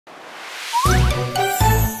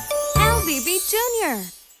Júnior.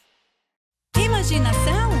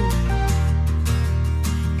 Imaginação,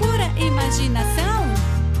 pura imaginação.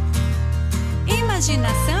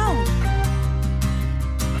 Imaginação,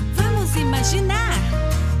 vamos imaginar.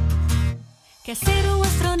 Quer ser um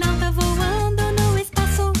astronauta voando no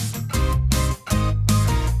espaço,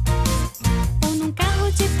 ou num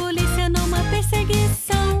carro de polícia numa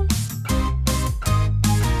perseguição,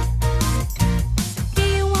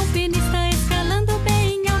 e um alpinista escalando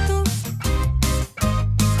bem alto,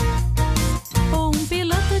 ou um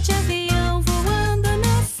piloto de avião voando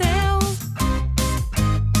no céu.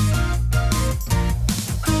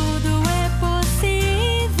 Tudo é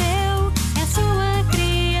possível, é sua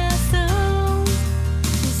criação.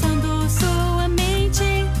 Usando sua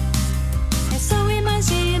mente, é sua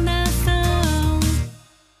imaginação.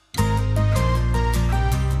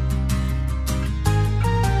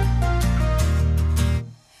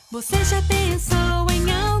 Você já pensou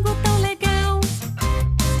em algo tão legal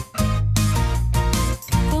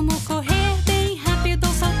como correr bem rápido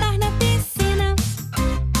ou saltar na piscina?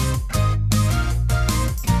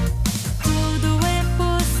 Tudo é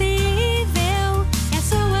possível, é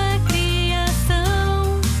sua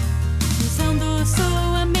criação. Usando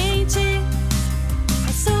sua mente,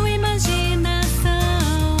 é sua imaginação.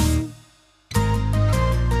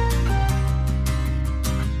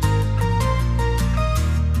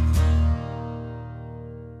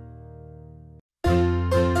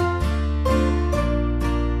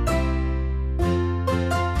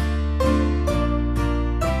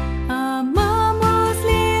 Amamos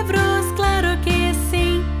livros, claro que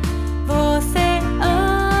sim. Você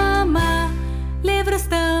ama livros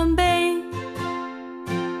também.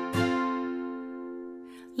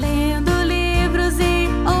 Lendo livros e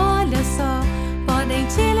olha só, podem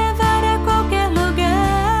te levar a qualquer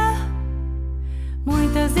lugar.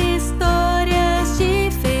 Muitas histórias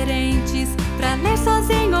diferentes pra ler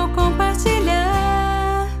sozinho ou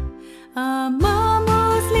compartilhar.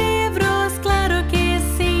 Amamos livros, claro que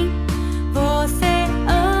sim. Você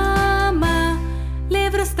ama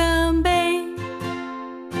livros também.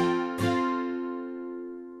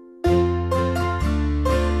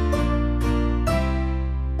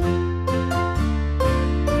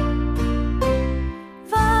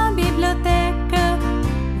 Vá à biblioteca,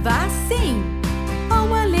 vá sim. A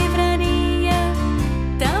uma livraria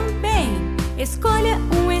também. Escolha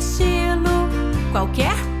um estilo,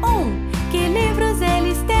 qualquer um. Que livros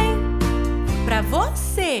eles têm pra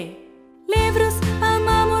você? Livros,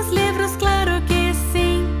 amamos livros, claro que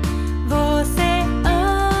sim. Você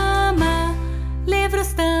ama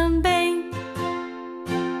livros também.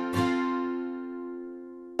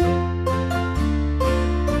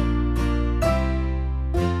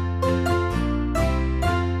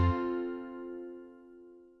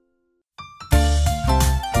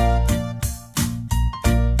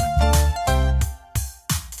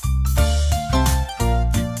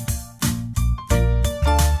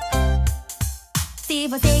 Se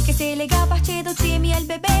você quer ser legal, parte do time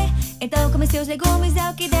Bebe, então come seus legumes, é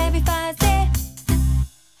o que deve fazer.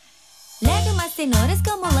 Leve umas cenouras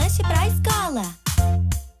como lanche pra escola.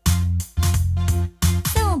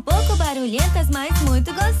 São um pouco barulhentas, mas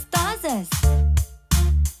muito gostosas.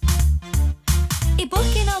 E por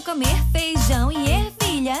que não comer feijão e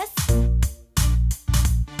ervilhas?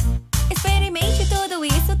 Experimente tudo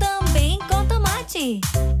isso também com tomate.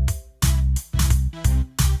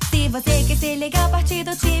 Se você quer ser legal, parte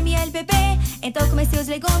do time Bebe, então comer seus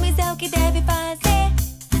legumes, é o que deve fazer.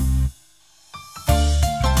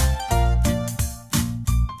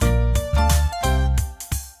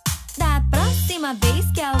 Da próxima vez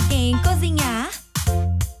que alguém cozinhar,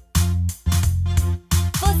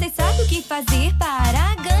 você sabe o que fazer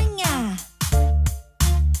para ganhar.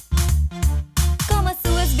 Coma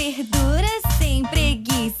suas verduras sem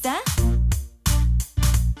preguiça.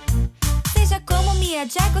 Seja como Mia,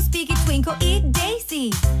 Jack, Pig, Twinkle e Daisy.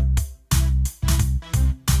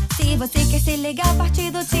 Se você quer ser legal,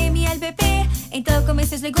 parte do time Bebe, então comer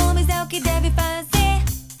seus legumes, é o que deve fazer.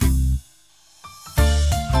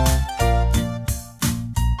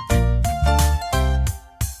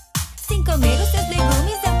 Sim, comer os seus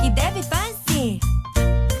legumes é o que deve fazer.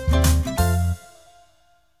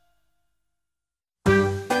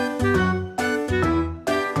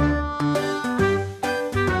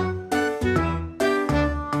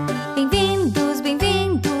 Bem-vindos,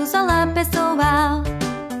 bem-vindos, olá pessoal.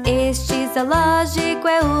 Este zoológico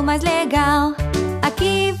é o mais legal.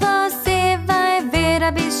 Aqui você vai ver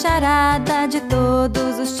a bicharada de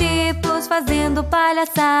todos os tipos fazendo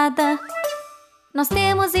palhaçada. Nós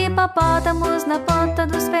temos hipopótamos na ponta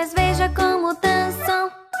dos pés, veja como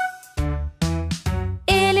dançam.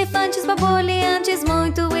 Elefantes, borbulhantes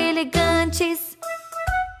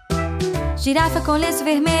Girafa com lenço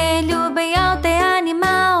vermelho, bem alta é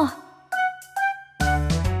animal.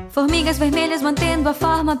 Formigas vermelhas mantendo a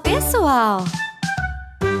forma pessoal.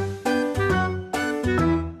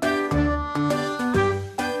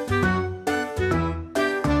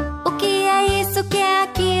 O que é isso, o que é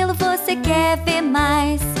aquilo? Você quer ver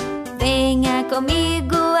mais? Venha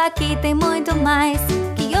comigo, aqui tem muito mais.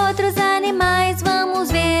 Que outros animais vamos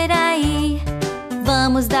ver aí?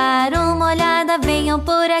 Vamos dar uma olhada, venham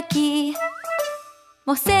por aqui.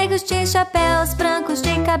 Morcegos de chapéus brancos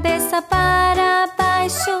de cabeça para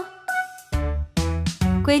baixo.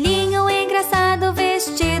 Coelhinho engraçado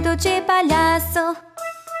vestido de palhaço.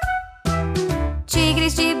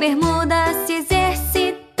 Tigres de bermuda se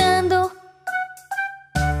exercitando.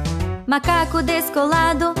 Macaco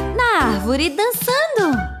descolado na árvore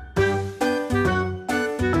dançando.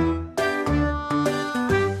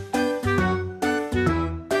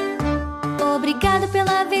 Obrigado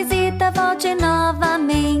pela visita, volte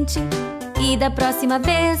novamente. E da próxima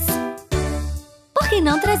vez, por que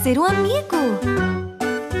não trazer um amigo?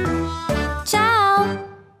 Tchau!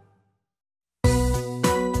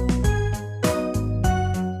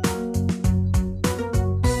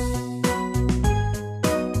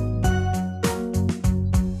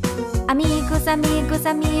 Amigos, amigos,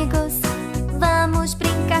 amigos, vamos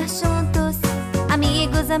brincar juntos.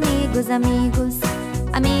 Amigos, amigos, amigos,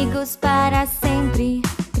 amigos para sempre.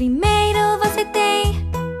 Primeiro você tem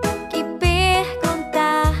que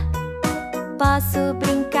perguntar: posso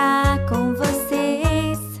brincar com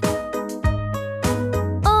vocês?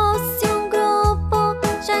 Ou se um grupo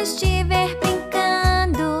já estiver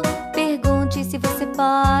brincando, pergunte se você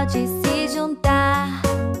pode se juntar.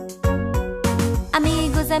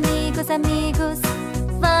 Amigos, amigos, amigos,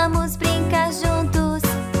 vamos brincar juntos.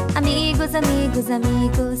 Amigos, amigos,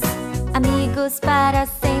 amigos, amigos para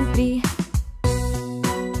sempre.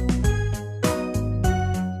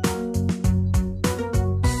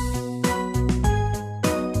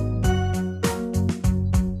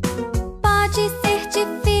 Pode ser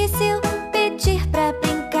difícil pedir pra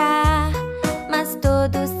brincar, mas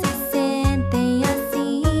todos se sentem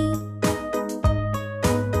assim.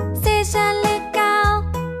 Seja legal,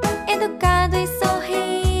 educado e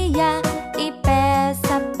sorria, e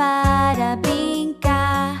peça para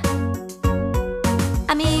brincar.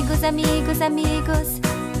 Amigos, amigos, amigos,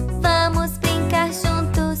 vamos brincar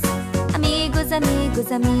juntos. Amigos,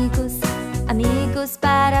 amigos, amigos, amigos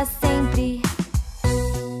para sempre.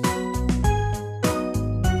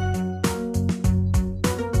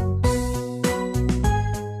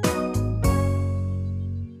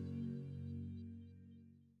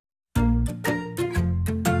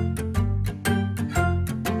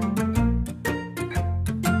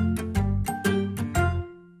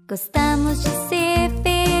 Gostamos de ser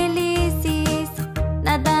felizes,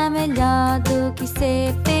 nada melhor do que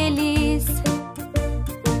ser feliz.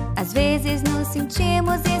 Às vezes nos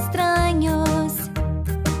sentimos estranhos,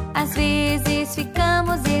 às vezes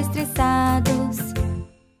ficamos estressados.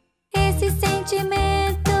 Esses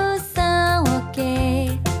sentimentos são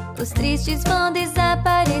ok, os tristes vão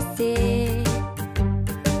desaparecer.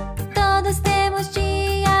 Todos temos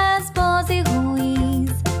dias bons e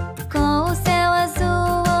ruins, com o céu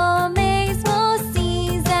azul ou mesmo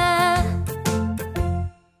cinza.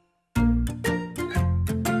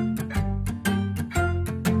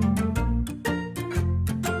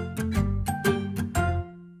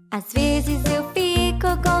 Às vezes eu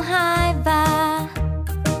fico com raiva,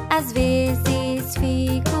 às vezes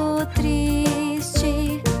fico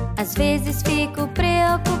triste, às vezes fico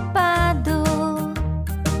preocupado,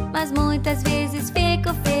 mas muitas vezes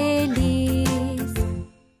fico feliz.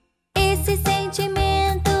 Esses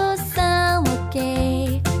sentimentos são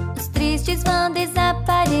ok, os tristes vão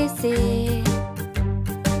desaparecer.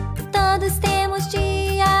 Todos temos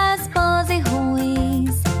dias bons e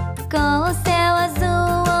ruins, com o céu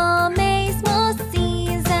azul ou mesmo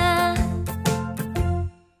cinza.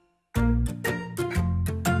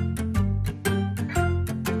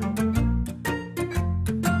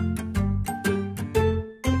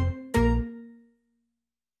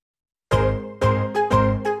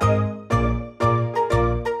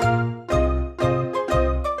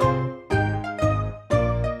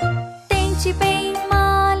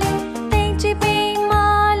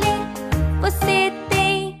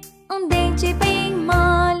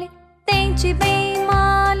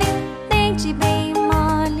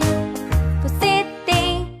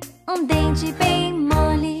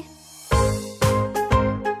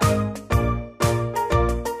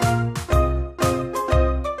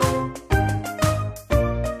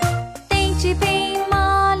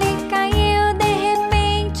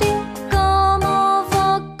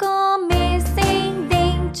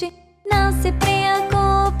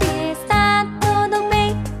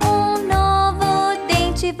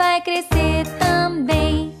 vai crescer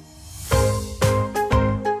também.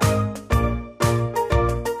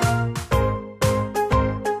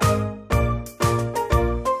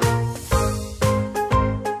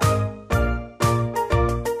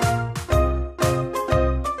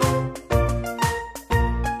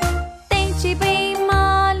 Dente bem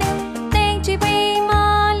mole, dente bem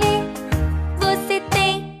mole. Você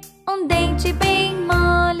tem um dente bem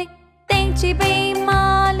mole. Dente bem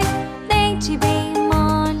mole, dente bem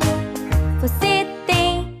mole. Você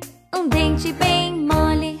tem um dente bem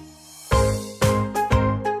mole.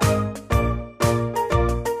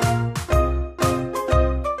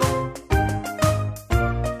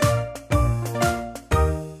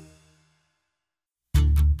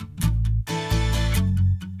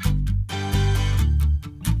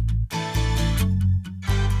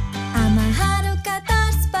 Amarrar o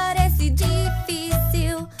cadarço parece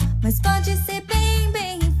difícil, mas pode ser bem,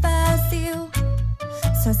 bem fácil.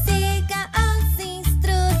 Só siga as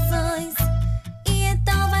instruções e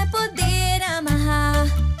então vai poder amarrar.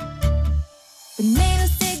 Primeiro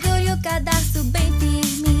segure o cadarço bem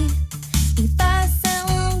firme e faça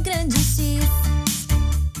um grande X.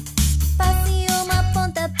 Passe uma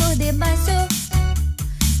ponta por debaixo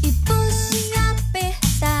e puxe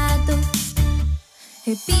apertado.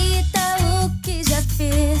 Repita o que já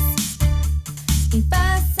fez e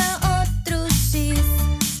faça outro X.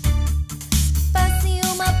 Passe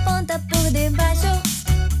uma ponta por debaixo,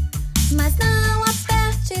 mas não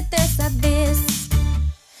aperte dessa vez.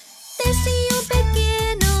 Deixe um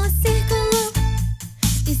pequeno círculo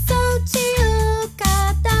e solte o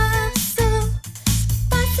cadarço.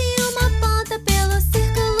 Passe uma ponta pelo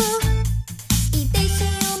círculo e deixe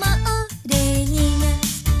uma orelhinha.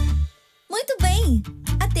 Muito bem!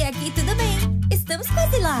 Até aqui tudo bem. Estamos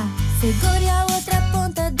quase lá. Segure a outra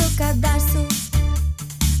ponta do cadarço.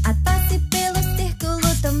 A passe pelo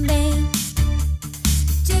círculo também.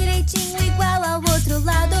 Direitinho igual ao outro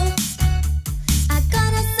lado.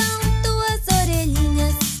 Agora são duas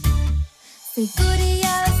orelhinhas. Segure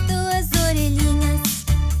as duas orelhinhas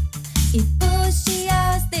e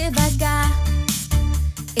puxe-as devagar.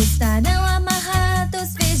 Estarão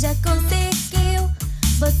amarrados, veja, conseguiu.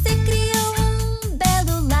 Você criou um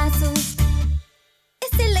belo laço.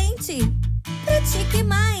 Excelente! Pratique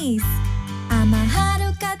mais! Amarrar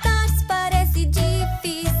o cadarço parece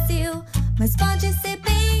difícil, mas pode ser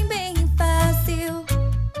bem, bem fácil.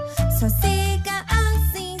 Só siga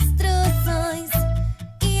as instruções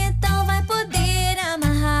e então vai poder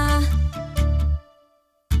amarrar.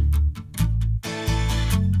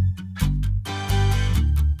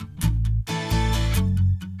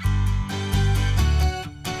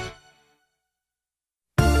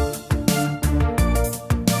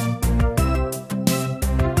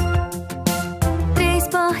 Três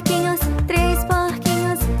porquinhos, três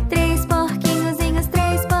porquinhos, três porquinhozinhos,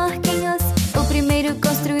 três porquinhos. O primeiro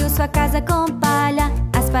construiu sua casa com palha,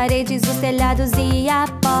 as paredes, os telhados e a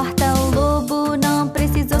porta. O lobo não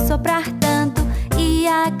precisou soprar tanto e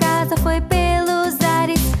a casa foi pelos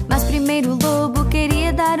ares. Mas primeiro o lobo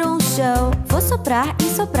queria dar um show. Vou soprar e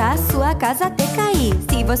soprar sua casa até cair.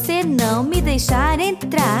 Se você não me deixar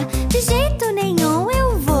entrar, de jeito nenhum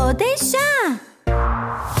eu vou deixar.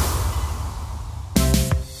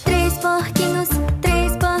 Três porquinhos,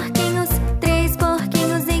 três porquinhos, três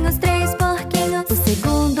porquinhozinhos, três porquinhos. O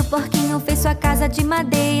segundo porquinho fez sua casa de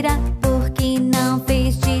madeira, porque não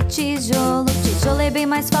fez de tijolo. Tijolo é bem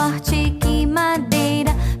mais forte que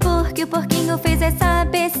madeira, porque o porquinho fez essa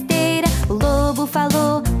besteira. O lobo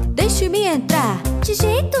falou: deixe-me entrar. De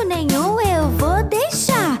jeito nenhum eu vou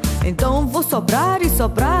deixar. Então vou soprar e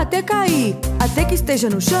soprar até cair. Até que esteja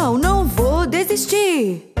no chão, não vou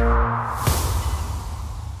desistir.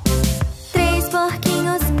 Três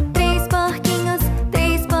porquinhos, três porquinhos,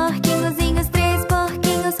 três porquinhozinhos, três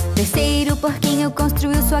porquinhos. Terceiro porquinho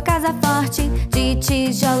construiu sua casa forte, de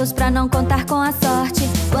tijolos pra não contar com a sorte.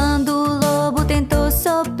 Quando o lobo tentou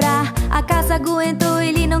soprar, a casa aguentou,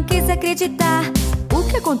 ele não quis acreditar. O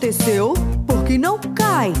que aconteceu? Por que não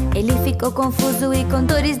cai? Ele ficou confuso e com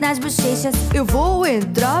dores nas bochechas. Eu vou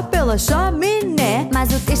entrar pela chaminé.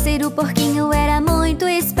 Mas o terceiro porquinho era muito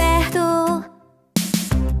esperto.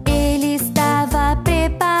 Ele estava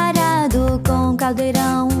preparado com um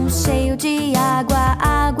caldeirão cheio de água.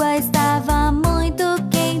 A água estava muito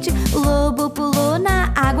quente. O lobo pulou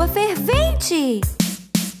na água fervente.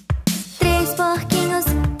 Três porquinhos,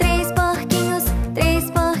 três porquinhos,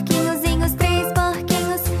 três porquinhozinhos, três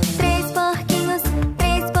porquinhos, três porquinhos,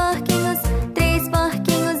 três porquinhos, três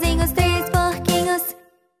porquinhozinhos, três porquinhos.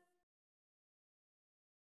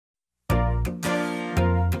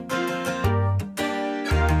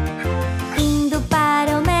 Indo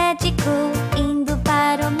para o médico.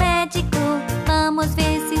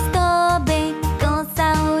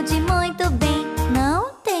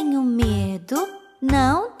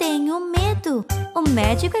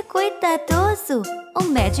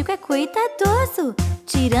 médico é cuidadoso,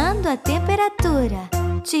 tirando a temperatura,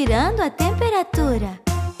 tirando a temperatura.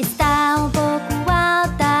 Está um pouco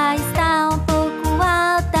alta, está um pouco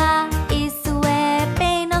alta. Isso é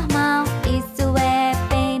bem normal, isso é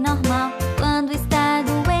bem normal. Quando está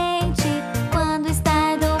doente,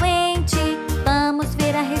 vamos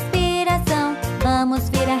ver a respiração, vamos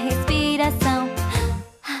ver a respiração.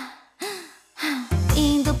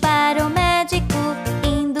 Indo para o médico,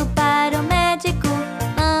 indo para o médico.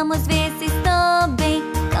 Vamos ver se estou bem,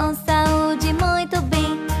 com saúde muito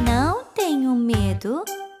bem. Não tenho medo,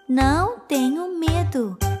 não tenho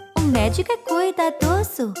medo. O médico é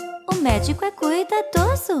cuidadoso, o médico é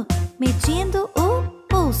cuidadoso. Medindo o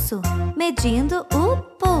pulso, medindo o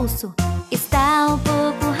pulso. Está um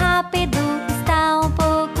pouco rápido, está um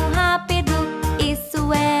pouco rápido.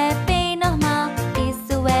 Isso é bem normal,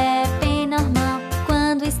 isso é bem normal.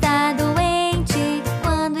 Quando está doente,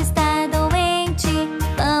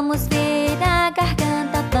 vamos ver a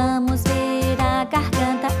garganta, vamos ver a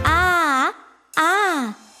garganta. Ah,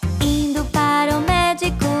 ah! Indo para o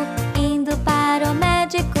médico, indo para o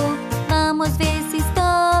médico. Vamos ver se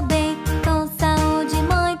estou bem, com saúde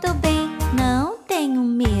muito bem. Não tenho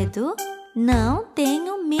medo, não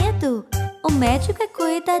tenho medo. O médico é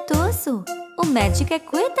cuidadoso, o médico é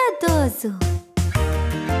cuidadoso.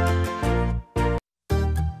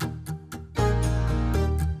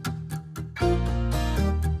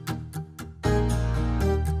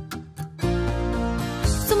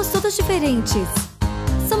 Somos todos diferentes,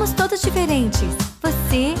 somos todos diferentes.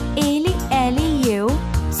 Você, ele, ela e eu.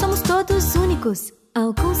 Somos todos únicos.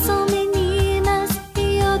 Alguns são meninas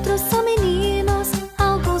e outros são meninos.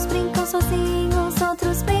 Alguns brincam sozinhos,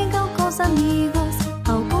 outros brincam com os amigos.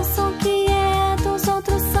 Alguns são quietos,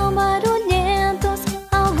 outros são barulhentos.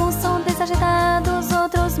 Alguns são desajeitados,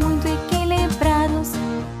 outros muito equilibrados.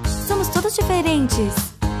 Somos todos diferentes,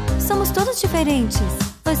 somos todos diferentes.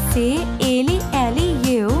 Você, ele, ela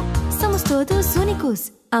e eu. Somos todos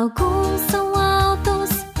únicos. Alguns são altos,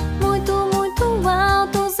 muito, muito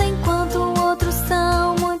altos, enquanto outros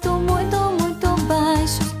são muito, muito, muito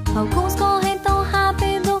baixos. Alguns correm tão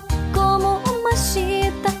rápido como uma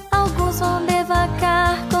chita. Alguns vão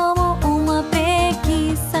devagar como uma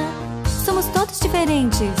preguiça. Somos todos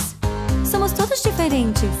diferentes, somos todos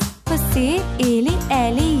diferentes. Você, ele,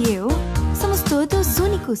 ela e eu. Somos todos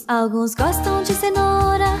únicos. Alguns gostam de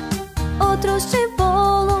cenoura, outros de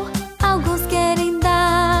bolo. Alguns querem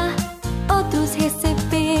dar, outros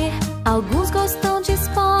receber. Alguns gostam de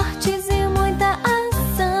esportes e muita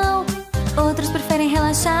ação. Outros preferem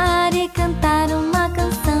relaxar e cantar uma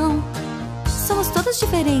canção. Somos todos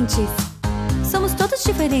diferentes, somos todos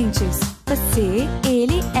diferentes. Você,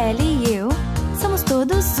 ele, ela e eu. Somos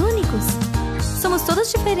todos únicos. Somos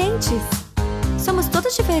todos diferentes, somos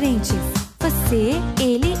todos diferentes. Você,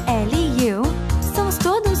 ele, ela e eu. Somos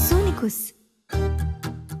todos únicos.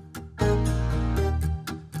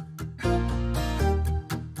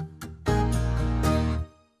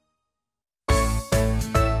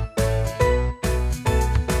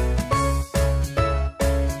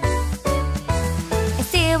 É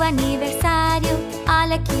seu aniversário,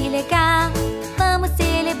 olha que legal. Vamos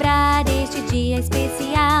celebrar este dia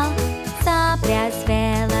especial. Sobre as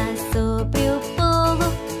velas, sobre o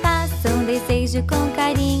bolo, faça um desejo com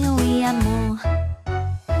carinho e amor.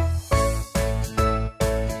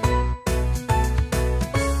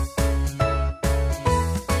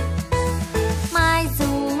 Mais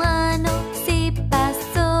um ano se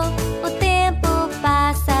passou, o tempo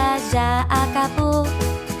passa, já acabou.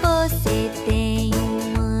 Você tem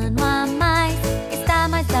um ano a mais, está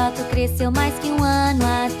mais alto, cresceu mais que um ano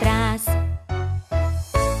atrás.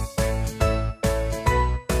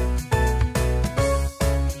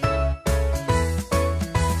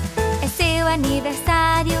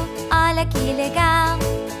 Aniversário, olha que legal.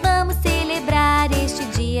 Vamos celebrar este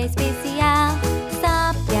dia especial.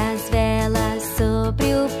 Sobre as velas,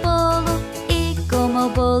 sobre o bolo, e coma o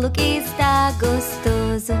bolo que está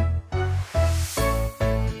gostoso.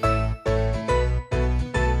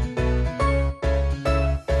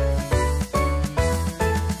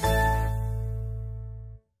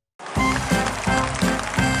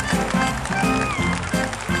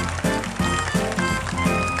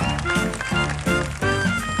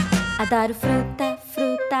 Adoro fruta,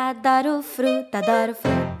 fruta, adoro fruta, adoro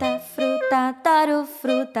fruta, fruta, adoro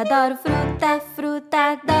fruta, adoro fruta, fruta,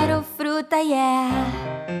 adoro fruta, yeah!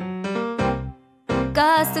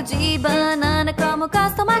 Gosto de banana como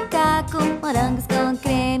gosta o macaco. Morangos com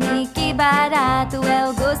creme, que barato. É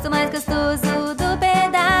o gosto mais gostoso do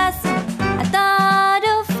pedaço.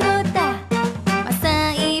 Adoro fruta,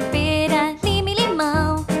 maçã e pera, lima e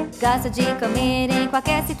limão. Gosto de comer em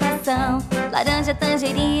qualquer situação. Laranja,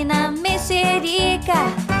 tangerina, mexerica.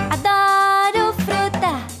 Adoro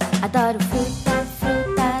fruta, adoro fruta,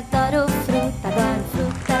 fruta, adoro fruta, adoro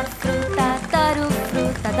fruta, fruta, adoro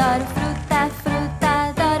fruta, adoro fruta, fruta,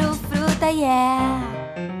 adoro fruta, yeah!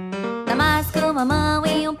 Damasco, mamão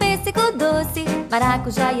e um pêssego doce,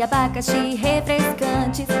 maracujá e abacaxi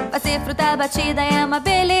refrescantes. Fazer fruta batida é uma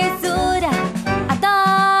belezura.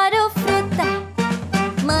 Adoro fruta,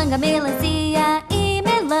 manga, melancia e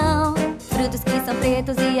melão, frutos que são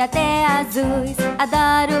pretos e até azuis.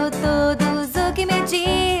 Adoro todos o que me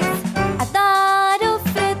diz. Adoro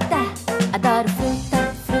fruta, adoro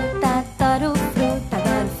fruta, fruta, adoro fruta,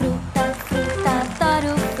 adoro fruta, fruta,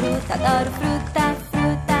 adoro fruta, adoro fruta,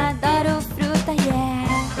 fruta, adoro fruta, yeah!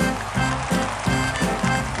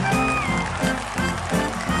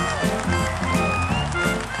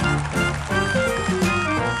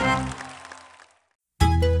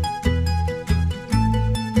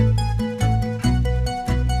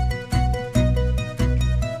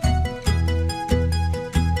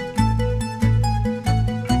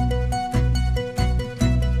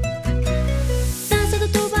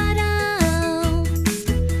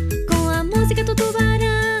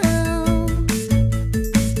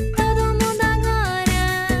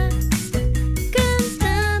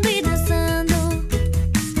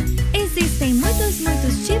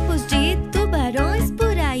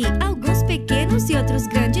 E outros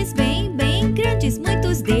grandes, bem, bem grandes.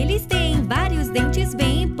 Muitos deles têm vários dentes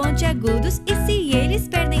bem pontiagudos. E se eles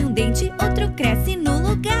perdem um dente, outro cresce no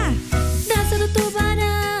lugar. Dança do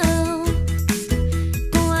tubarão,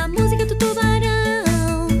 com a música do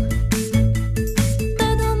tubarão.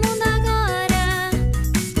 Todo mundo agora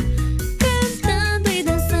cantando e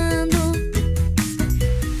dançando.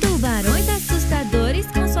 Tubarões assustadores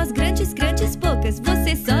com suas grandes, grandes bocas.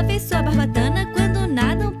 Você só vê sua barbatana quando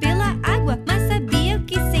nadam pela água. Mas sabia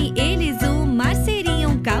que sem eles o mar seria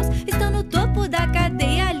um caos? Estão no topo da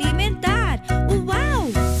cadeia alimentar. Uau!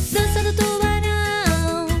 Dança do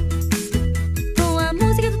tubarão, com a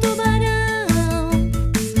música do tubarão.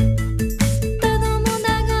 Todo mundo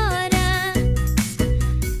agora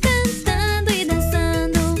cantando e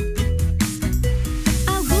dançando.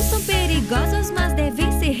 Alguns são perigosos, mas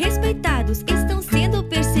devem ser respeitados. Estão sendo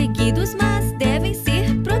perseguidos, mas devem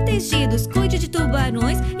ser protegidos. Cuide de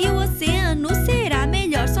tubarões e o oceano será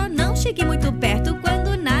melhor. Só não chegue muito perto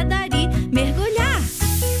quando nadar e mergulhar.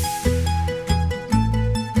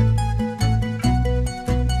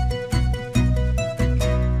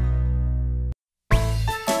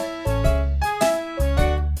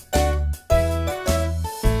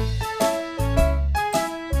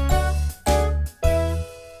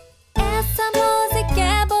 Essa música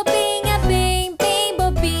é bobinha, bem, bem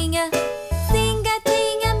bobinha. Sim,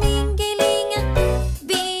 gatinha, minguilinha,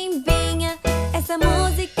 bimbinha. Essa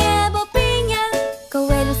música é bobinha.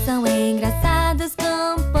 Coelhos são engraçados,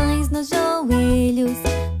 com pães nos joelhos,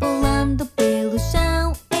 pulando pelo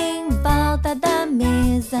chão em volta da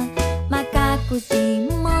mesa. Macacos e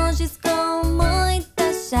monges com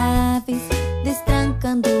muitas chaves,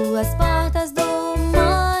 destrancando as portas do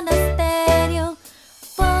monastério.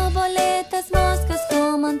 Borboletas, moscas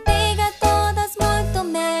com manteiga, todas muito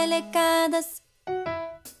melecadas.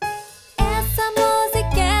 Essa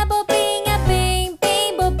música é bobinha, bem,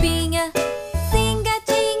 bem bobinha. Sim,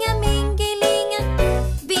 gatinha, minguilinha,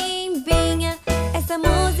 bimbinha. Essa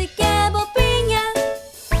música é bobinha.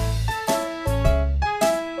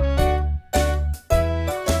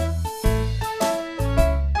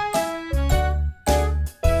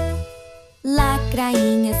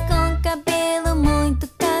 Lacrainhas com cabelo, muito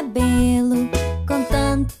cabelo, com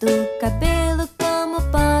tanto cabelo como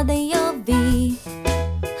podem ouvir.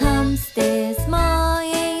 Hamsters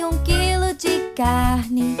moem 1 quilo de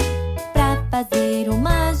carne pra fazer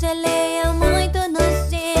uma geleia muito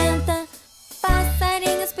nojenta.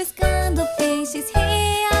 Passarinhos pescando peixes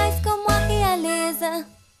reais como a realeza.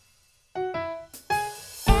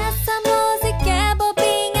 Essa música é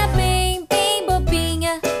bobinha, bem, bem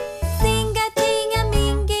bobinha. Sim, gatinha,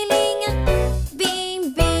 minguilinha,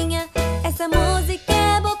 bimbinha. Essa música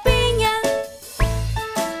é bobinha.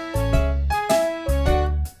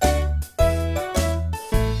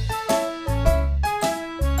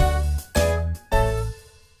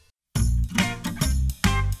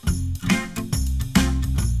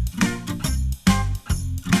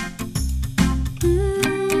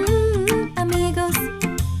 Amigos,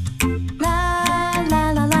 lá,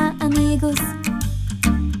 lá, lá, lá, amigos.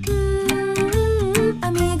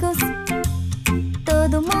 Amigos,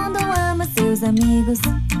 todo mundo ama seus amigos.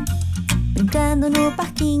 Brincando brincando no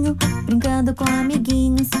parquinho, brincando com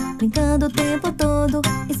amiguinhos, brincando o tempo todo,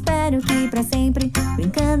 espero que pra sempre.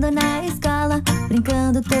 Brincando na escola,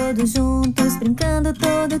 brincando todos juntos, brincando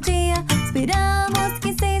todo dia, esperamos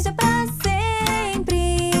que seja pra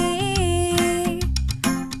sempre.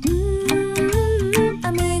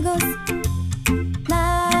 Amigos,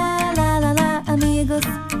 lá, lá, lá, lá, amigos.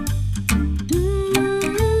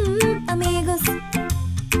 Amigos,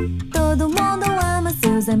 todo mundo ama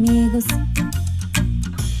seus amigos.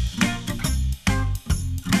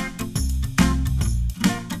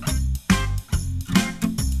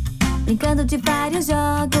 Brincando de vários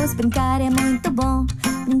jogos, brincar é muito bom.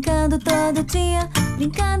 Brincando todo dia,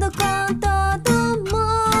 brincando com todo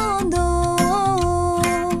mundo.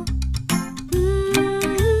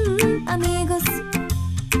 Amigos,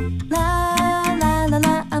 lá, lá, lá,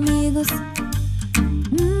 lá, amigos.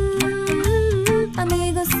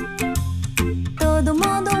 Amigos, todo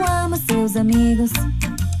mundo ama seus amigos.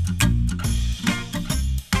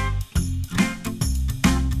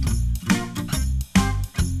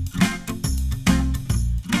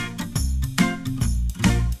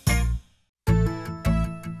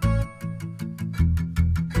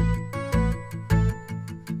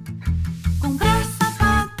 Comprar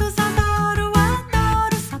sapatos, adoro,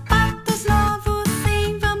 adoro. Sapatos novos,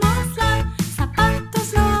 sim, vamos lá.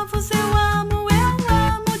 Sapatos novos, eu amo,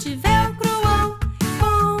 de velcro ou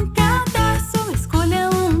com cadarço. Escolha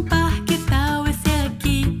um par, que tal esse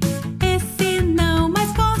aqui? Esse não,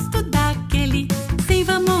 mas gosto daquele. Sim,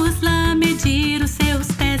 vamos lá medir os seus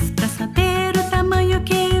pés pra saber o tamanho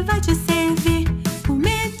que vai te servir. O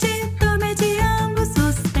medidor mede ambos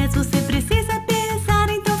os pés, você precisa pisar,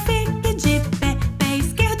 então fique de pé. Pé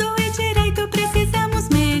esquerdo e direito precisamos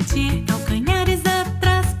medir. Calcanhares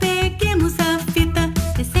atrás, peguemos a fita,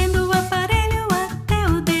 descendo o aparelho até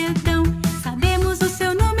o dedão. Sabemos o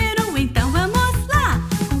seu número, então vamos lá.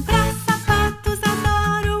 Comprar sapatos,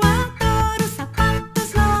 adoro, adoro.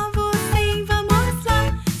 Sapatos novos, sim, vamos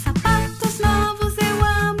lá. Sapatos novos, eu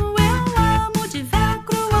amo, de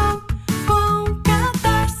velcro ou com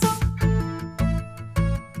cadarço.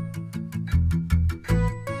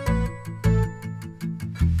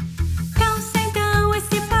 Calça então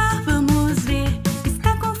esse par, vamos ver.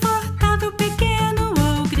 Está confortável, pequeno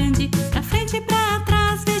ou grande? Pra frente e pra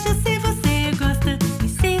trás, veja se você gosta. E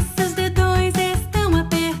se seus dedões estão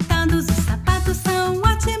apertados, os sapatos são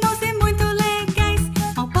ótimos e muito legais.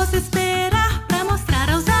 Mal posso esperar pra mostrar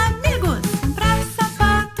aos amigos. Comprar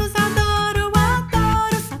sapatos, adoro,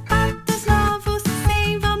 adoro. Sapatos novos,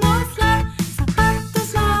 sim, vamos lá.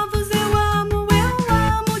 Sapatos novos, eu amo,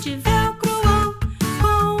 de velcro ou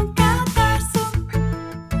com cadarço.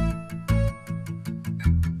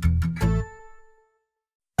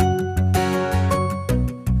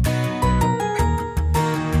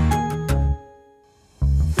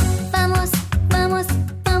 Vamos, vamos,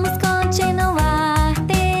 vamos continuar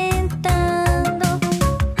tentando.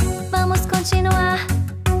 Vamos continuar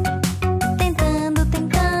tentando,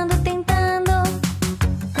 tentando, tentando.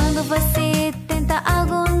 Quando você tenta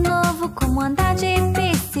algo novo, como andar de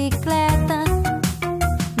bicicleta,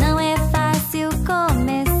 não é fácil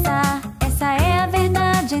começar. Essa é a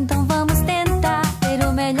verdade, então vamos tentar. Ser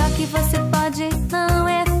o melhor que você pode não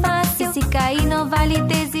é fácil. E se cair não vale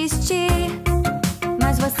desistir,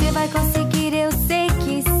 mas você vai conseguir, eu sei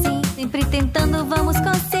que sim. Sempre tentando vamos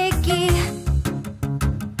conseguir.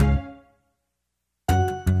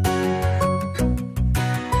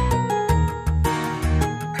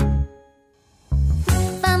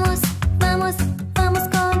 Vamos, vamos, vamos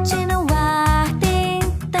continuar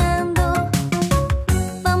tentando.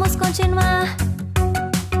 Vamos continuar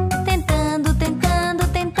tentando, tentando,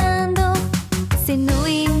 tentando. Se no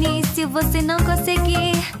início você não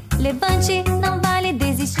conseguir, levante, não vale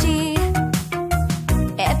desistir.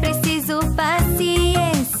 É preciso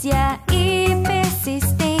paciência e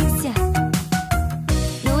persistência.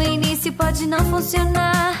 No início pode não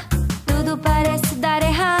funcionar, tudo parece dar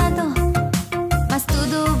errado, mas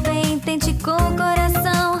tudo bem, tente com o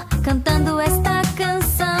coração, cantando esta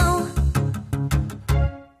canção.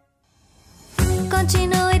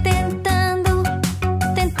 Continue tentando,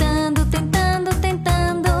 tentando, tentando,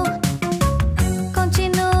 tentando.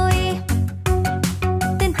 Continue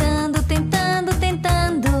tentando, tentando,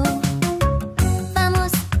 tentando.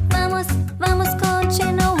 Vamos, vamos, vamos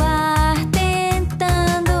continuar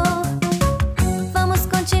tentando. Vamos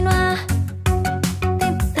continuar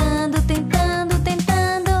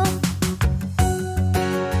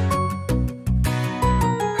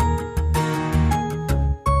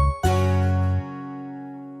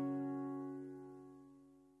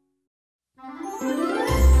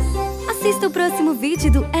Assista o próximo vídeo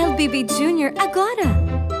do LBB Júnior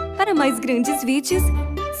agora! Para mais grandes vídeos,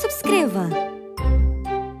 subscreva!